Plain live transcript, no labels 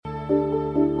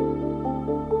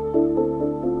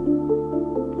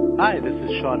Hi, this is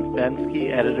Sean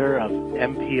Fensky, editor of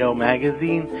MPO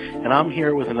Magazine, and I'm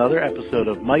here with another episode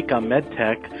of Mike on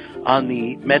MedTech on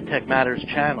the MedTech Matters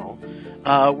channel.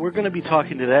 We're going to be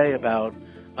talking today about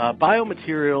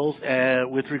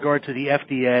biomaterials with regard to the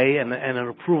FDA and an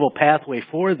approval pathway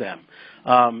for them.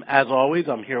 As always,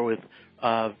 I'm here with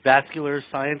Vascular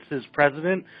Sciences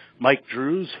President Mike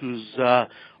Drues, who's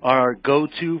our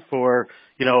go-to for,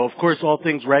 of course, all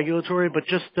things regulatory, but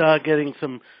just getting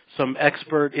some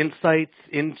expert insights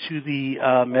into the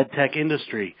medtech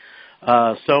industry.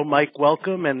 So, Mike,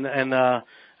 welcome, and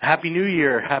Happy New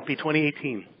Year. Happy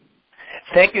 2018.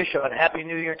 Thank you, Sean. Happy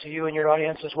New Year to you and your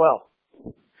audience as well.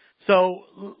 So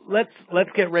let's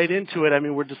get right into it. I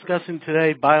mean, we're discussing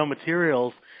today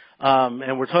biomaterials,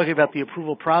 and we're talking about the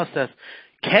approval process.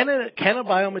 Can a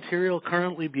biomaterial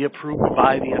currently be approved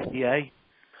by the FDA?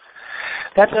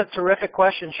 That's a terrific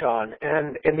question, Sean.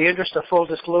 And in the interest of full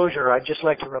disclosure, I'd just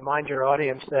like to remind your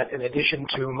audience that in addition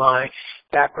to my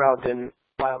background in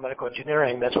biomedical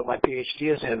engineering, that's what my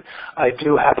PhD is in, I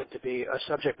do happen to be a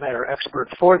subject matter expert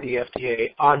for the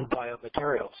FDA on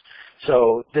biomaterials.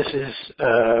 So this is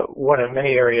one of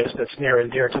many areas that's near and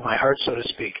dear to my heart, so to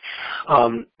speak.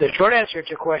 The short answer to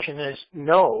your question is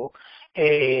no.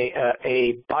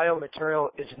 A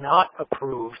biomaterial is not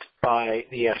approved by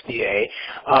the FDA.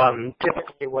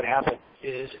 Typically what happens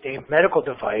is a medical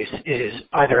device is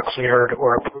either cleared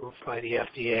or approved by the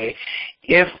FDA.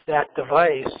 If that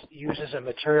device uses a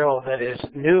material that is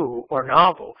new or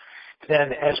novel,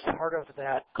 then as part of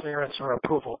that clearance or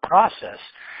approval process,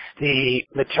 the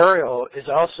material is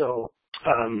also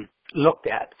looked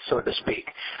at, so to speak.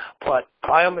 But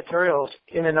biomaterials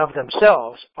in and of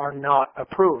themselves are not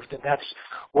approved, and that's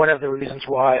one of the reasons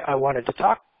why I wanted to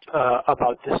talk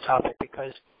about this topic,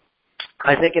 because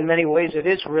I think in many ways it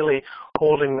is really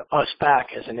holding us back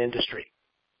as an industry.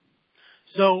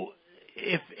 So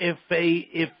if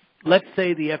let's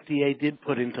say the FDA did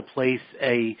put into place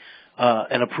an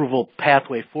approval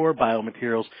pathway for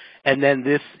biomaterials, and then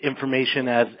this information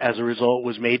as a result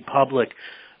was made public,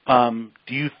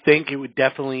 do you think it would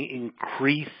definitely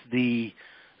increase the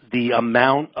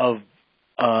amount of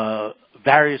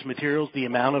various materials, the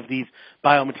amount of these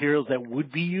biomaterials that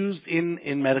would be used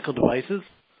in medical devices?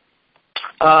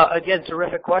 Again,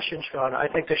 terrific question, Sean. I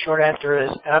think the short answer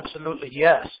is absolutely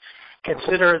yes.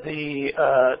 Consider the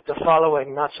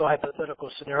following not so hypothetical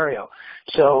scenario.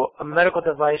 So a medical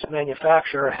device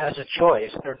manufacturer has a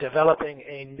choice. They're developing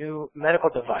a new medical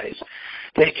device.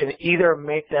 They can either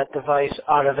make that device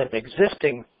out of an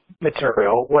existing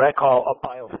material, what I call a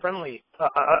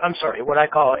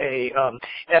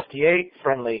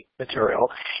FDA-friendly material.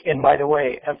 And by the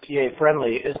way,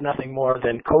 FDA-friendly is nothing more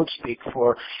than code speak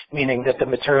for meaning that the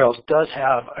materials does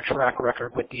have a track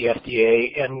record with the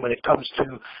FDA, and when it comes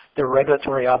to the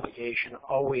regulatory obligation,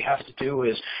 all we have to do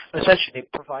is essentially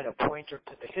provide a pointer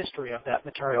to the history of that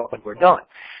material and we're done.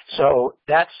 So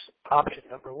that's option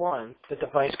number one. The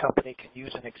device company can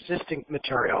use an existing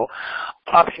material.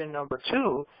 Option number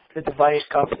two, the device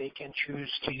company can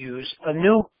choose to use a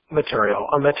new material,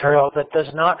 a material that does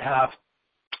not have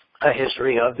a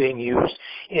history of being used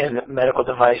in medical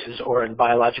devices or in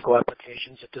biological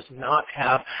applications. It does not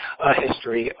have a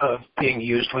history of being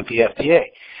used with the FDA.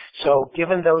 So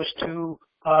given those two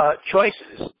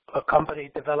choices, a company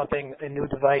developing a new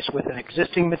device with an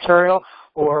existing material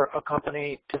or a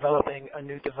company developing a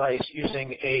new device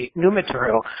using a new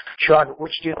material, Sean,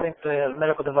 which do you think the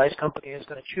medical device company is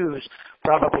going to choose?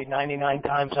 Probably 99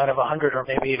 times out of 100 or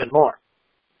maybe even more.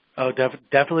 Oh,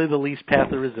 definitely the least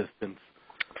path of resistance.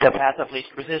 The path of least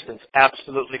resistance,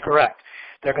 absolutely correct.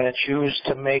 They're going to choose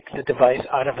to make the device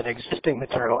out of an existing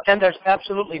material. And there's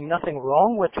absolutely nothing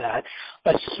wrong with that,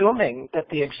 assuming that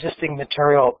the existing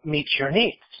material meets your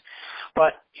needs.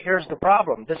 But here's the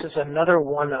problem. This is another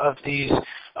one of these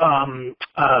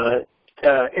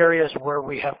areas where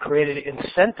we have created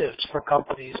incentives for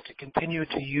companies to continue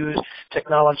to use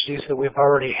technologies that we've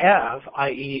already have,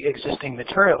 i.e. existing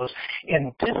materials,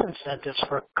 and disincentives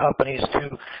for companies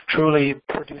to truly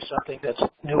produce something that's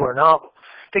new or novel.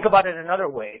 Think about it another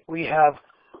way. We have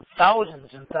thousands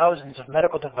and thousands of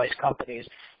medical device companies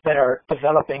that are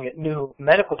developing new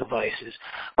medical devices,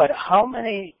 but how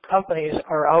many companies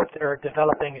are out there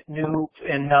developing new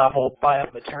and novel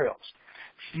biomaterials?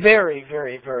 Very,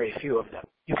 very, very few of them.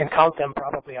 You can count them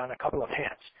probably on a couple of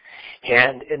hands.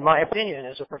 And in my opinion,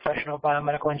 as a professional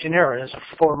biomedical engineer and as a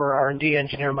former R&D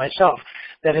engineer myself,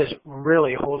 that is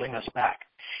really holding us back.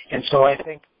 And so I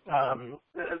think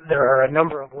there are a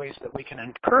number of ways that we can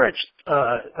encourage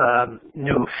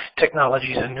new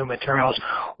technologies and new materials.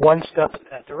 One step in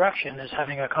that direction is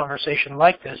having a conversation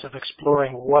like this of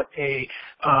exploring what a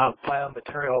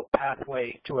biomaterial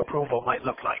pathway to approval might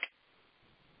look like.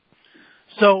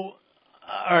 So,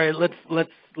 all right,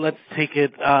 let's take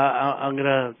it. I'm going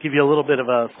to give you a little bit of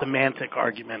a semantic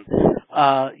argument.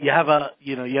 You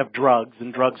have drugs,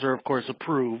 and drugs are of course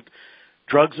approved.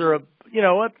 Drugs are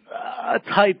a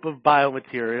type of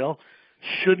biomaterial.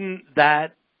 Shouldn't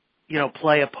that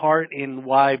play a part in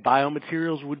why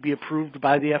biomaterials would be approved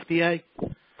by the FDA?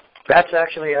 That's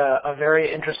actually a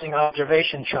very interesting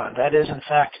observation, Sean. That is, in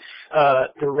fact,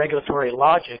 the regulatory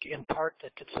logic in part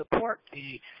that could support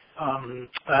the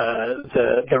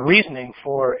reasoning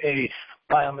for a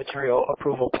biomaterial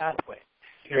approval pathway.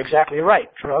 You're exactly right.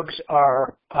 Drugs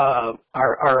are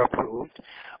approved,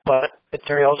 but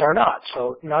materials are not.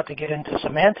 So not to get into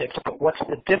semantics, but what's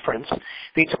the difference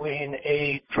between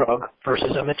a drug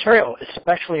versus a material,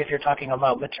 especially if you're talking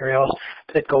about materials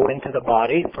that go into the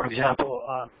body, for example,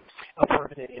 a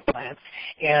permanent implant,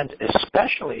 and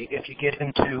especially if you get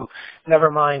into,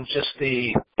 never mind just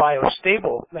the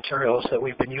biostable materials that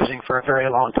we've been using for a very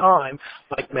long time,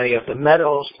 like many of the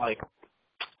metals, like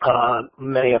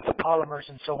many of the polymers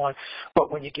and so on.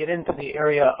 But when you get into the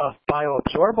area of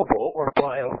bioabsorbable or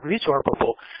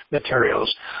bioresorbable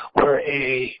materials, where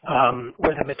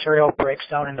the material breaks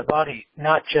down in the body,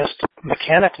 not just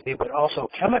mechanically but also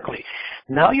chemically,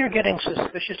 now you're getting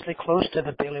suspiciously close to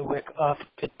the bailiwick of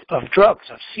drugs,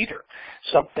 of CEDAR,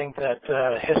 something that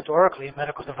historically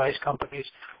medical device companies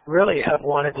really have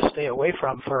wanted to stay away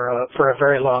from for a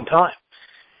very long time.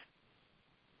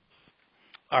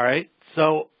 All right.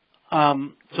 So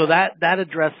that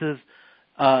addresses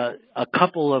a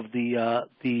couple of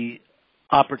the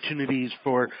opportunities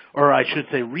for, or I should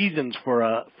say, reasons for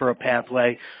a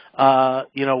pathway.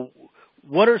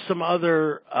 What are some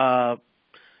other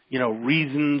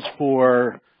reasons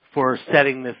for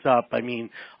setting this up? I mean,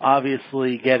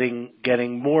 obviously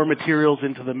getting more materials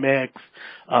into the mix,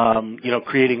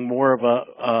 creating more of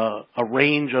a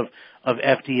range of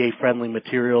FDA-friendly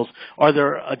materials. Are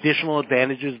there additional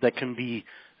advantages that can be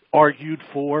argued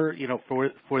for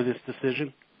this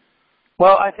decision?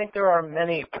 Well, I think there are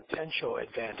many potential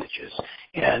advantages.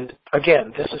 And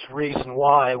again, this is reason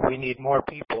why we need more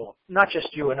people, not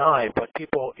just you and I, but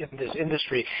people in this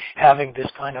industry having this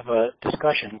kind of a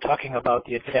discussion, talking about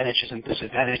the advantages and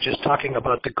disadvantages, talking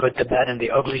about the good, the bad, and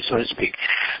the ugly, so to speak.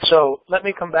 So let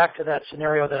me come back to that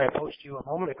scenario that I posed to you a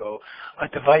moment ago. A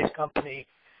device company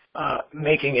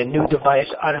making a new device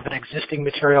out of an existing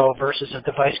material versus a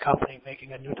device company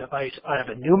making a new device out of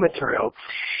a new material.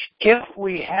 If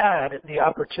we had the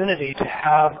opportunity to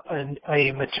have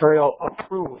a material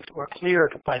approved or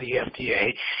cleared by the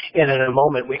FDA, and in a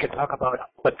moment we can talk about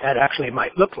what that actually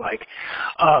might look like,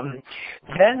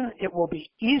 then it will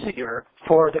be easier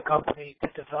for the company to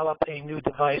develop a new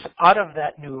device out of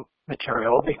that new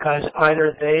material, because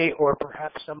either they or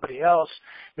perhaps somebody else,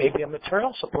 maybe a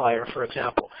material supplier, for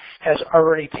example, has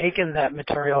already taken that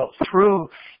material through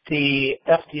the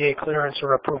FDA clearance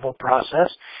or approval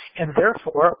process, and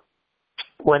therefore,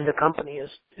 when the company is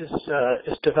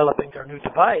developing their new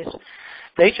device,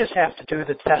 they just have to do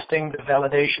the testing, the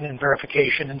validation and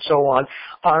verification and so on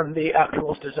the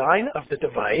actual design of the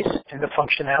device and the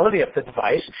functionality of the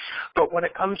device. But when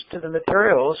it comes to the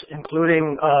materials,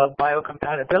 including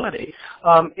biocompatibility,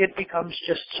 it becomes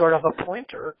just sort of a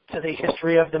pointer to the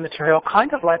history of the material,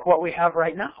 kind of like what we have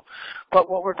right now. But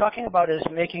what we're talking about is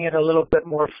making it a little bit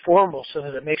more formal so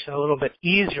that it makes it a little bit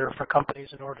easier for companies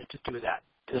in order to do that.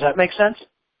 Does that make sense?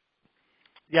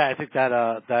 Yeah, I think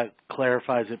that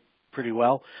clarifies it pretty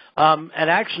well. And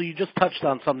actually, you just touched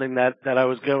on something that I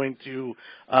was going to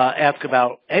ask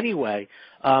about anyway.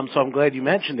 So I'm glad you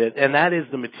mentioned it, and that is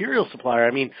the material supplier.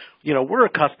 I mean, we're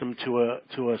accustomed to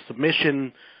a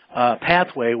submission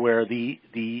pathway where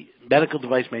the medical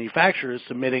device manufacturer is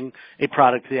submitting a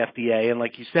product to the FDA, and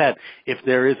like you said, if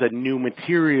there is a new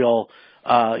material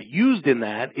used in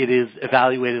that, it is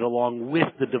evaluated along with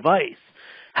the device.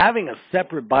 Having a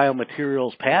separate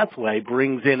biomaterials pathway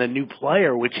brings in a new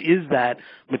player, which is that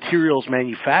materials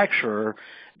manufacturer,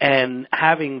 and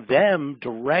having them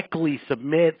directly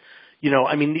submit,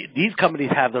 these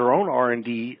companies have their own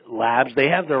R&D labs. They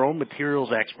have their own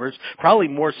materials experts, probably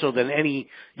more so than any,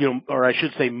 or I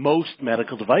should say most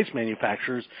medical device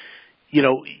manufacturers.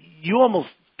 You almost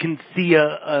can see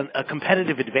a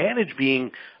competitive advantage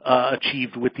being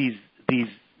achieved with these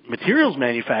materials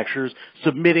manufacturers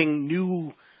submitting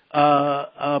new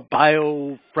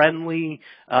bio-friendly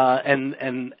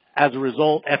and as a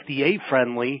result,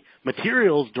 FDA-friendly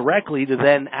materials directly to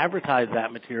then advertise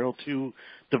that material to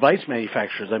device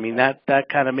manufacturers. I mean, that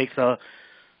kind of makes a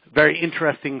very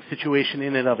interesting situation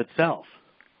in and of itself.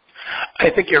 I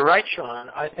think you're right, Sean.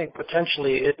 I think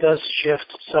potentially it does shift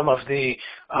some of the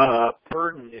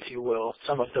burden, if you will,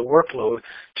 some of the workload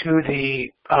to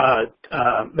the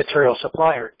material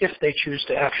supplier if they choose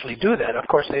to actually do that. Of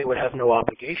course, they would have no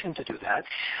obligation to do that.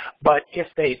 But if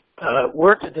they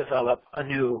were to develop a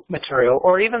new material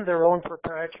or even their own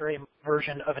proprietary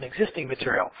version of an existing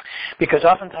material, because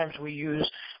oftentimes we use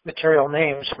material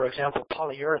names, for example,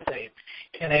 polyurethane,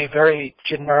 in a very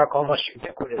generic, almost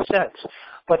ubiquitous sense.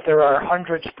 But there are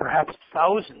hundreds, perhaps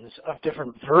thousands of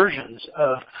different versions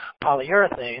of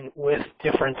polyurethane with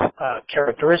different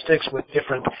characteristics, with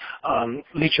different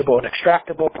leachable and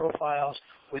extractable profiles,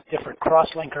 with different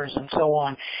cross-linkers and so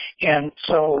on. And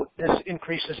so this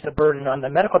increases the burden on the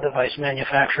medical device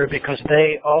manufacturer because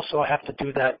they also have to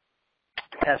do that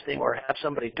testing or have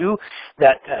somebody do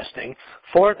that testing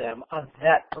for them on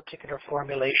that particular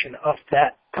formulation of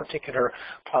that particular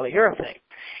polyurethane.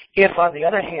 If, on the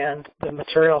other hand, the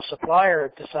material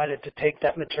supplier decided to take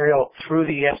that material through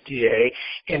the FDA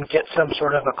and get some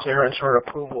sort of a clearance or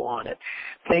approval on it,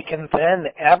 they can then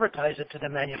advertise it to the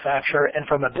manufacturer. And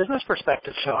from a business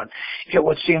perspective, Sean, it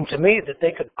would seem to me that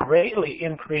they could greatly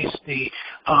increase the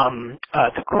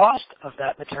cost of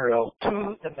that material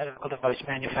to the medical device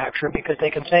manufacturer because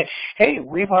they can say, hey,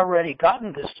 we've already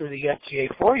gotten this through the FDA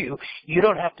for you. You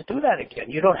don't have to do that again.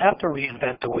 You don't have to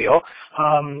reinvent the wheel.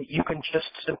 You can just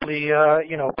simply,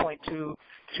 point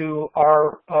to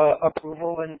our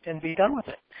approval and be done with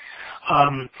it.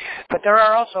 But there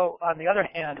are also, on the other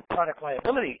hand, product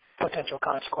liability potential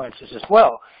consequences as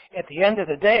well. At the end of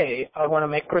the day, I want to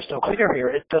make crystal clear here,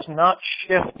 it does not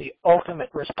shift the ultimate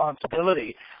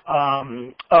responsibility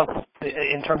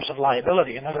in terms of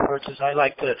liability. In other words, as I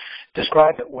like to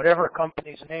describe it, whatever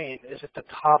company's name is at the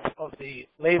top of the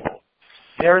label,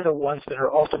 they're the ones that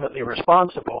are ultimately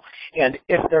responsible. And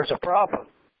if there's a problem,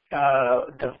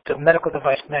 the medical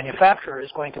device manufacturer is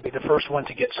going to be the first one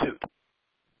to get sued.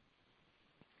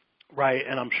 Right,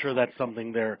 and I'm sure that's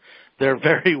something they're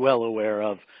very well aware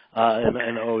of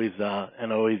and always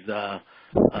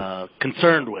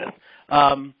concerned with.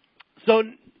 So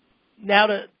now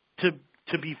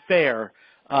to be fair,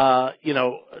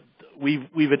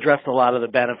 we've addressed a lot of the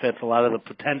benefits, a lot of the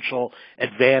potential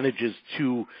advantages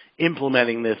to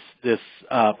implementing this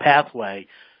pathway.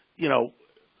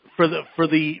 For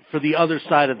the other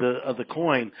side of the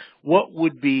coin, what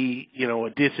would be a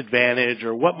disadvantage,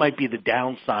 or what might be the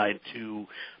downside to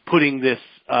putting this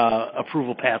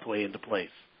approval pathway into place?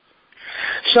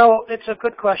 So it's a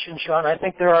good question, Sean. I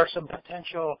think there are some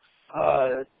potential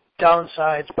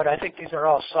downsides, but I think these are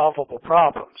all solvable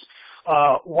problems.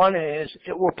 One is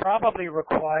it will probably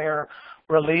require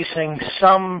releasing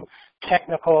some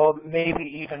technical, maybe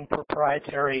even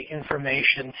proprietary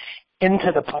information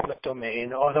into the public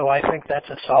domain, although I think that's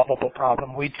a solvable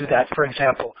problem. We do that, for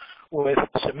example, with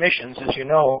submissions. As you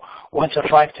know, once a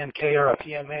 510K or a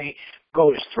PMA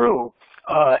goes through,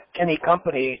 any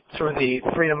company through the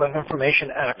Freedom of Information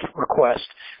Act request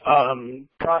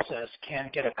process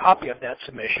can get a copy of that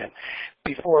submission.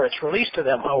 Before it's released to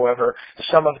them, however,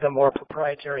 some of the more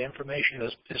proprietary information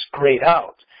is grayed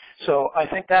out. So I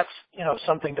think that's,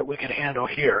 something that we can handle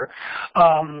here.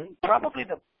 Probably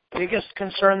the biggest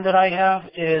concern that I have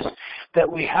is that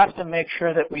we have to make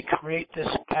sure that we create this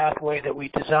pathway, that we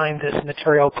design this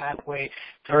material pathway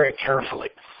very carefully.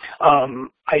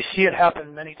 I see it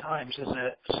happen many times as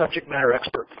a subject matter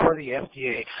expert for the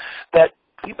FDA that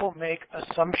people make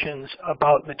assumptions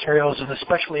about materials and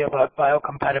especially about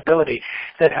biocompatibility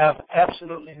that have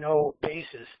absolutely no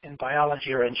basis in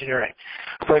biology or engineering.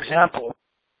 For example,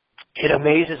 it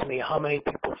amazes me how many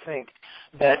people think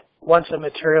that once a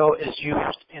material is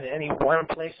used in any one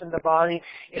place in the body,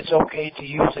 it's okay to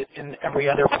use it in every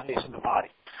other place in the body.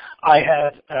 I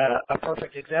had a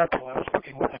perfect example. I was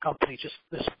working with a company just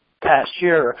this past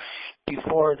year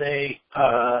before they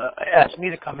asked me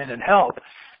to come in and help.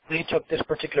 They took this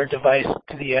particular device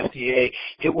to the FDA.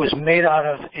 It was made out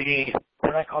of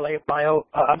what I call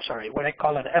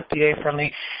an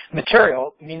FDA-friendly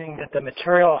material, meaning that the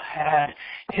material had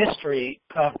history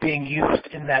of being used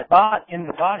in the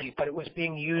body, but it was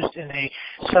being used in a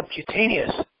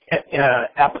subcutaneous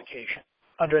application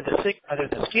under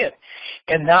the skin.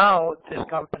 And now this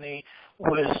company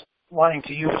was wanting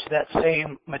to use that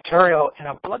same material in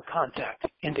a blood contact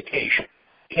indication,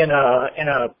 in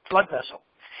a blood vessel.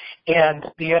 And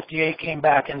the FDA came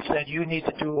back and said, you need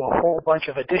to do a whole bunch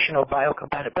of additional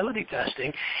biocompatibility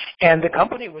testing. And the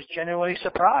company was genuinely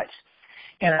surprised.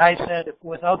 And I said,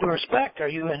 with all due respect, are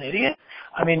you an idiot?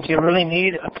 I mean, do you really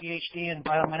need a PhD in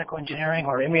biomedical engineering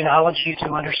or immunology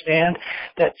to understand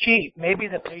that, gee, maybe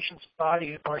the patient's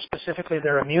body, or specifically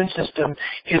their immune system,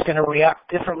 is going to react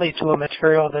differently to a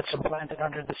material that's implanted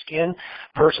under the skin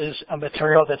versus a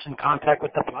material that's in contact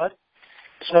with the blood?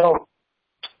 So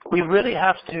we really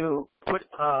have to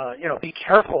be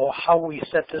careful how we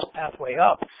set this pathway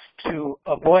up to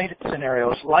avoid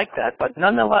scenarios like that. But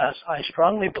nonetheless, I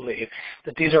strongly believe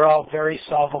that these are all very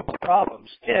solvable problems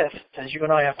if, as you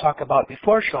and I have talked about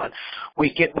before, Sean, we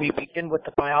begin with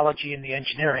the biology and the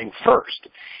engineering first,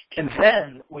 and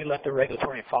then we let the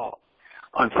regulatory follow.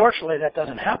 Unfortunately, that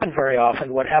doesn't happen very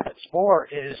often. What happens more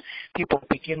is people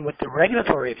begin with the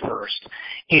regulatory first,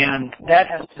 and that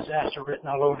has disaster written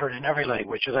all over it in every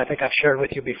language. As I think I've shared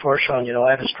with you before, Sean,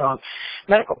 I have a strong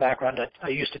medical background. I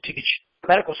used to teach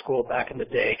medical school back in the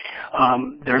day.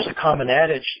 There's a common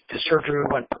adage, the surgery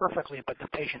went perfectly, but the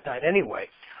patient died anyway.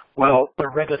 Well, the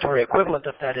regulatory equivalent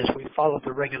of that is we followed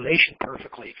the regulation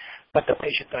perfectly, but the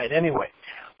patient died anyway.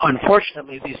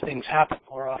 Unfortunately, these things happen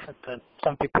more often than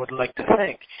some people would like to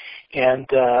think. And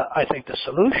I think the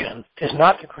solution is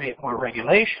not to create more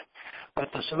regulation, but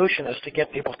the solution is to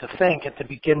get people to think and to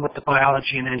begin with the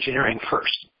biology and engineering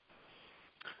first.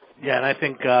 Yeah, and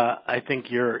I think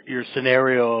your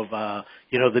scenario of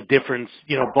the difference,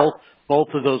 both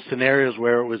of those scenarios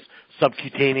where it was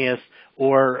subcutaneous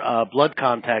or blood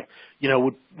contact,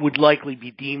 would likely be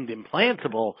deemed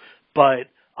implantable, but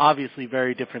obviously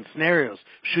very different scenarios.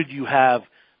 Should you have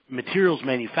materials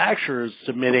manufacturers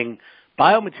submitting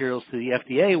biomaterials to the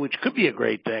FDA, which could be a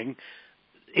great thing,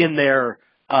 in their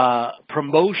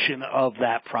promotion of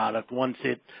that product once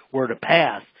it were to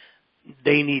pass,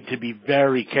 they need to be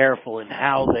very careful in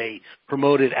how they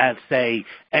promote it as, say,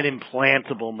 an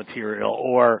implantable material,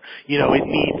 or, it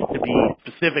needs to be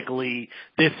specifically,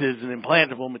 this is an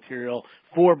implantable material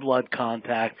for blood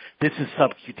contact, this is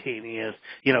subcutaneous,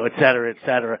 et cetera, et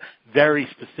cetera. Very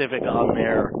specific on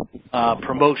their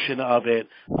promotion of it.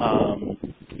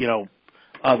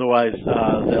 Otherwise,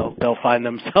 they'll find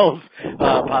themselves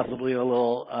possibly in a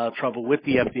little trouble with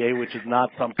the FDA, which is not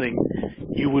something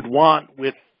you would want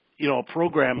with a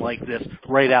program like this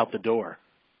right out the door.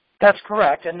 That's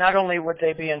correct. And not only would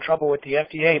they be in trouble with the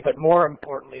FDA, but more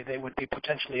importantly, they would be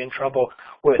potentially in trouble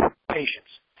with patients.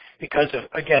 Because,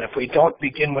 if we don't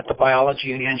begin with the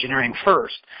biology and the engineering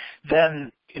first,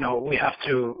 then, we have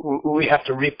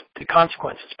to reap the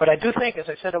consequences. But I do think, as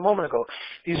I said a moment ago,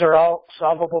 these are all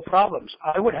solvable problems.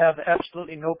 I would have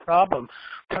absolutely no problem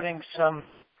putting some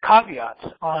caveats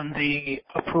on the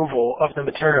approval of the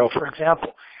material. For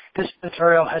example, this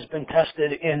material has been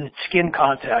tested in skin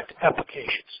contact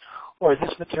applications, or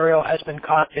this material has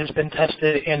been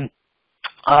tested in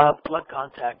blood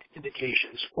contact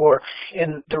indications, or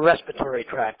in the respiratory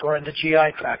tract, or in the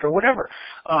GI tract, or whatever.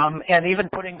 And even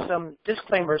putting some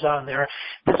disclaimers on there,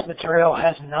 this material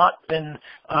has not been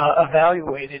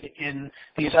evaluated in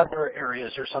these other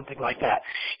areas or something like that.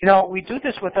 We do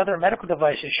this with other medical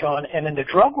devices, Sean, and in the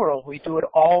drug world, we do it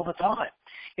all the time.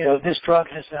 This drug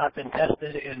has not been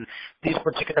tested in these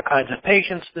particular kinds of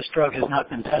patients. This drug has not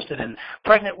been tested in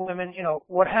pregnant women,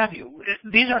 what have you.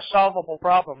 These are solvable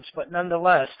problems, but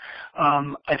nonetheless,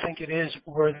 I think it is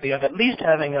worthy of at least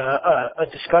having a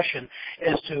discussion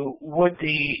as to would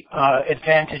the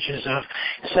advantages of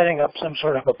setting up some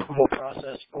sort of approval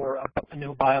process for a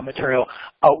new biomaterial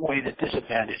outweigh the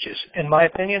disadvantages. In my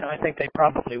opinion, I think they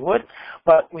probably would,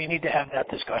 but we need to have that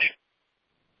discussion.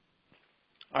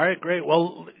 All right, great.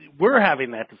 Well, we're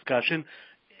having that discussion.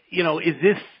 Is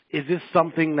this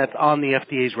something that's on the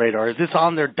FDA's radar? Is this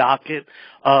on their docket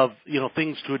of,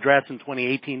 things to address in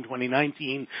 2018,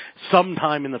 2019,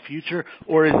 sometime in the future?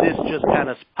 Or is this just kind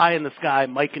of pie in the sky,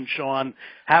 Mike and Sean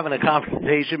having a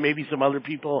conversation? Maybe some other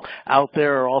people out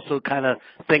there are also kind of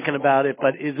thinking about it.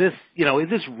 But is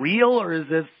this real, or is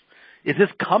this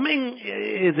coming?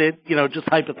 Is it, just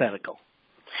hypothetical?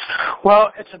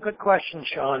 Well, it's a good question,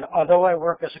 Sean. Although I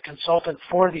work as a consultant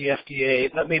for the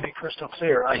FDA, let me be crystal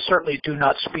clear. I certainly do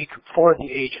not speak for the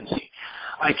agency.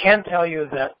 I can tell you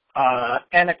that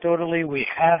anecdotally, we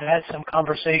have had some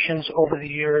conversations over the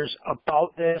years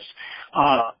about this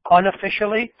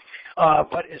unofficially.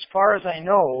 But as far as I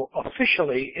know,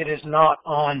 officially, it is not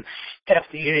on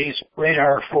FDA's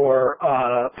radar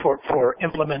for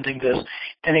implementing this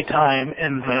anytime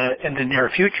in the near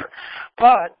future.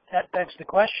 But that begs the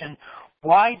question: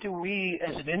 why do we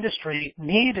as an industry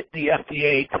need the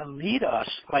FDA to lead us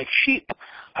like sheep?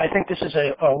 I think this is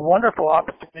a wonderful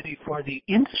opportunity for the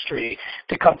industry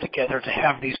to come together to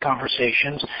have these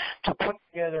conversations, to put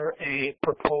together a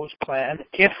proposed plan,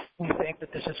 if we think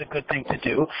that this is a good thing to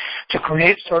do, to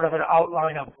create sort of an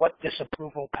outline of what this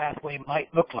approval pathway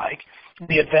might look like,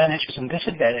 the advantages and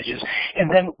disadvantages, and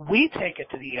then we take it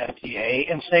to the FDA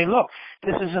and say, look,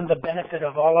 this is in the benefit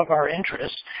of all of our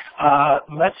interests.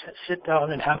 Let's sit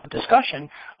down and have a discussion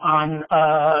on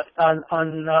how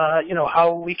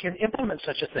we can implement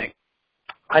such a thing.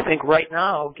 I think right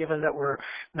now, given that we're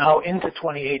now into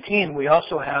 2018, we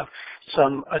also have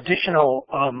some additional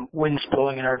winds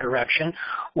blowing in our direction.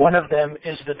 One of them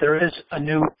is that there is a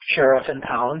new sheriff in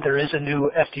town. There is a new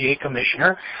FDA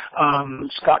commissioner,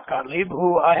 Scott Gottlieb,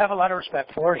 who I have a lot of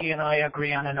respect for. He and I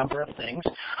agree on a number of things.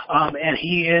 And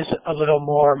he is a little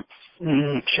more,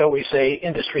 shall we say,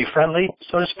 industry friendly,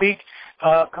 so to speak.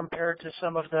 Compared to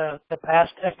some of the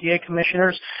past FDA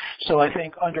commissioners. So I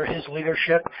think under his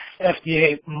leadership,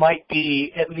 FDA might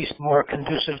be at least more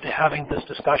conducive to having this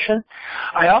discussion.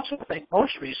 I also think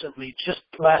most recently, just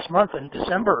last month in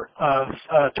December of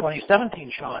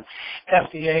 2017, Sean,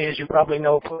 FDA, as you probably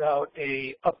know, put out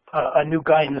a new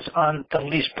guidance on the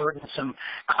least burdensome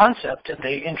concept, and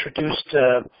they introduced,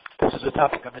 this is a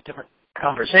topic of a different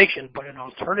conversation, but an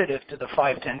alternative to the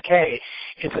 510K.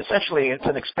 It's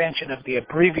an expansion of the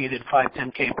abbreviated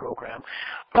 510K program.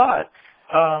 But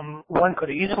one could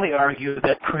easily argue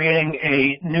that creating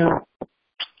a new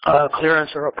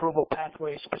clearance or approval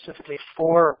pathway specifically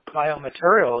for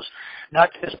biomaterials, not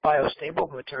just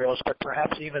biostable materials, but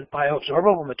perhaps even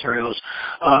bioabsorbable materials,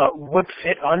 would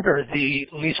fit under the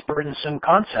least burdensome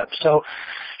concept. So,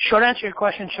 short answer to your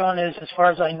question, Sean, is as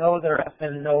far as I know, there have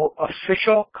been no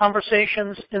official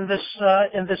conversations in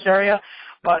this area,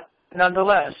 but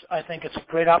nonetheless, I think it's a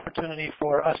great opportunity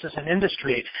for us as an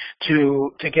industry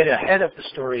to get ahead of the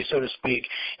story, so to speak,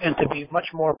 and to be much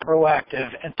more proactive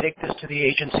and take this to the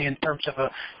agency in terms of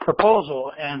a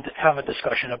proposal and have a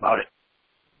discussion about it.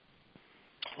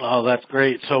 Oh, that's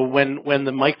great. So when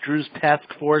the Mike Drues task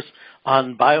force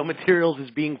on biomaterials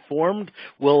is being formed,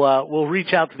 we'll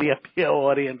reach out to the FPO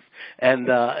audience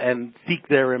and seek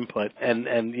their input and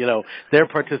their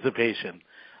participation.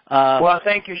 Well,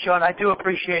 thank you, Sean. I do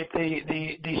appreciate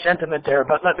the sentiment there,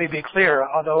 but let me be clear.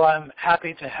 Although I'm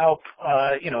happy to help,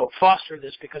 foster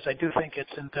this, because I do think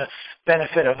it's in the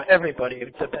benefit of everybody.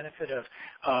 It's the benefit of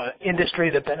industry,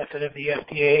 the benefit of the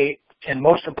FDA, and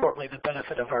most importantly, the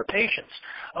benefit of our patients.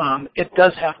 It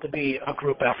does have to be a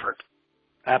group effort.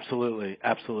 Absolutely,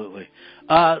 absolutely.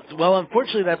 Well,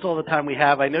 unfortunately, that's all the time we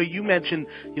have. I know you mentioned,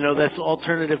 this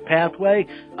alternative pathway.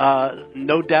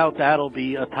 No doubt that'll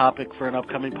be a topic for an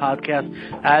upcoming podcast,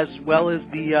 as well as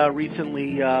the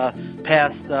recently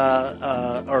passed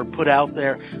or put out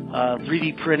there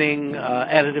 3D printing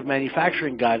additive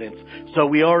manufacturing guidance. So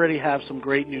we already have some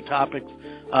great new topics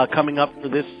coming up for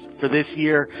this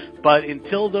year. But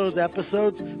until those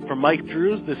episodes, from Mike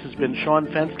Drues, this has been Sean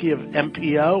Fenske of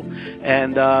MPO,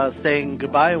 and saying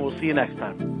goodbye, and we'll see you next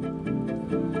time.